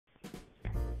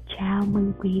Chào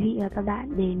mừng quý vị và các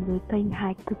bạn đến với kênh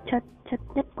Hài Cực Chất, chất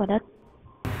nhất quả đất.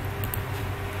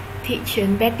 Thị trấn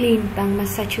Berlin, bang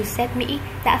Massachusetts, Mỹ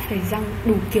đã phải dang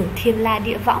đủ kiểu thiên la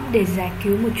địa võng để giải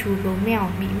cứu một chú gấu mèo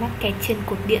bị mắc kẹt trên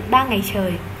cột điện 3 ngày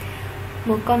trời.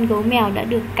 Một con gấu mèo đã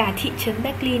được cả thị trấn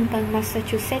Berlin, bang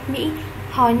Massachusetts, Mỹ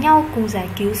hò nhau cùng giải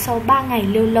cứu sau 3 ngày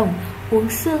lêu lổng, uống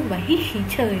sương và hít khí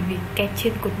trời vì kẹt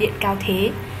trên cột điện cao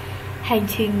thế. Hành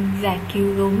trình giải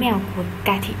cứu gấu mèo của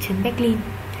cả thị trấn Berlin.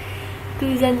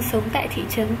 Cư dân sống tại thị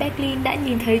trấn Berlin đã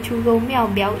nhìn thấy chú gấu mèo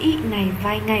béo ị này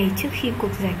vài ngày trước khi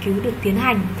cuộc giải cứu được tiến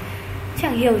hành.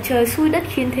 Chẳng hiểu trời xui đất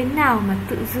khiến thế nào mà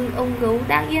tự dưng ông gấu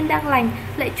đang yên đang lành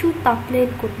lại chui tọt lên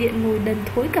cột điện ngồi đần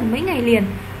thối cả mấy ngày liền.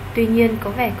 Tuy nhiên có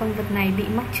vẻ con vật này bị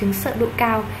mắc chứng sợ độ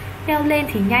cao, leo lên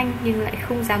thì nhanh nhưng lại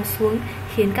không dám xuống,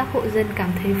 khiến các hộ dân cảm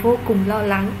thấy vô cùng lo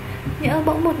lắng. Nhỡ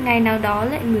bỗng một ngày nào đó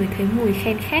lại ngửi thấy mùi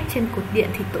khen khét trên cột điện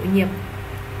thì tội nghiệp.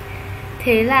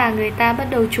 Thế là người ta bắt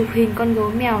đầu chụp hình con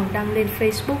gấu mèo đăng lên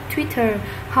Facebook, Twitter,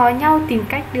 hò nhau tìm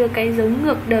cách đưa cái giống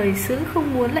ngược đời sướng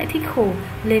không muốn lại thích khổ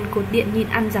lên cột điện nhịn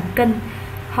ăn giảm cân.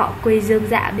 Họ quây rơm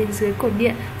rạ bên dưới cột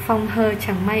điện, phòng hờ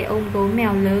chẳng may ông gấu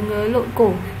mèo lớ ngớ lộn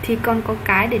cổ thì còn có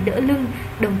cái để đỡ lưng.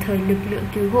 Đồng thời lực lượng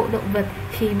cứu hộ động vật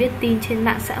khi biết tin trên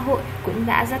mạng xã hội cũng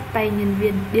đã dắt tay nhân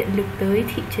viên điện lực tới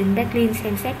thị trấn Berlin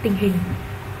xem xét tình hình.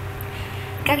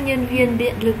 Các nhân viên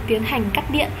điện lực tiến hành cắt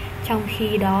điện. Trong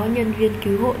khi đó, nhân viên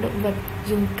cứu hộ động vật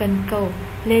dùng cần cầu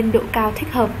lên độ cao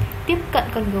thích hợp, tiếp cận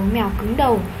con gấu mèo cứng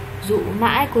đầu. Dụ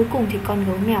mãi cuối cùng thì con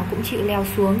gấu mèo cũng chịu leo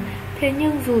xuống. Thế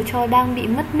nhưng dù cho đang bị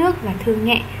mất nước và thương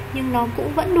nhẹ, nhưng nó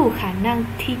cũng vẫn đủ khả năng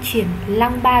thi triển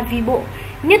lăng ba vi bộ,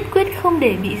 nhất quyết không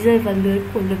để bị rơi vào lưới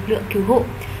của lực lượng cứu hộ.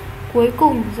 Cuối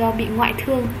cùng do bị ngoại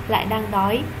thương lại đang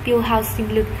đói, tiêu hao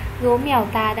sinh lực, gấu mèo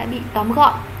ta đã bị tóm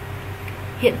gọn.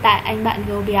 Hiện tại anh bạn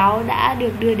gấu béo đã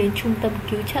được đưa đến trung tâm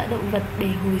cứu trợ động vật để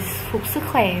hồi phục sức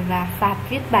khỏe và phạt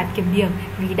viết bản kiểm điểm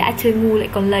vì đã chơi ngu lại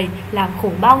còn lầy, làm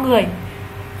khổ bao người.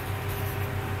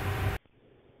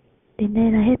 Đến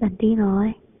đây là hết bản tin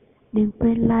rồi. Đừng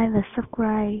quên like và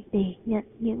subscribe để nhận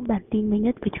những bản tin mới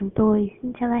nhất của chúng tôi.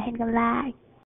 Xin chào và hẹn gặp lại.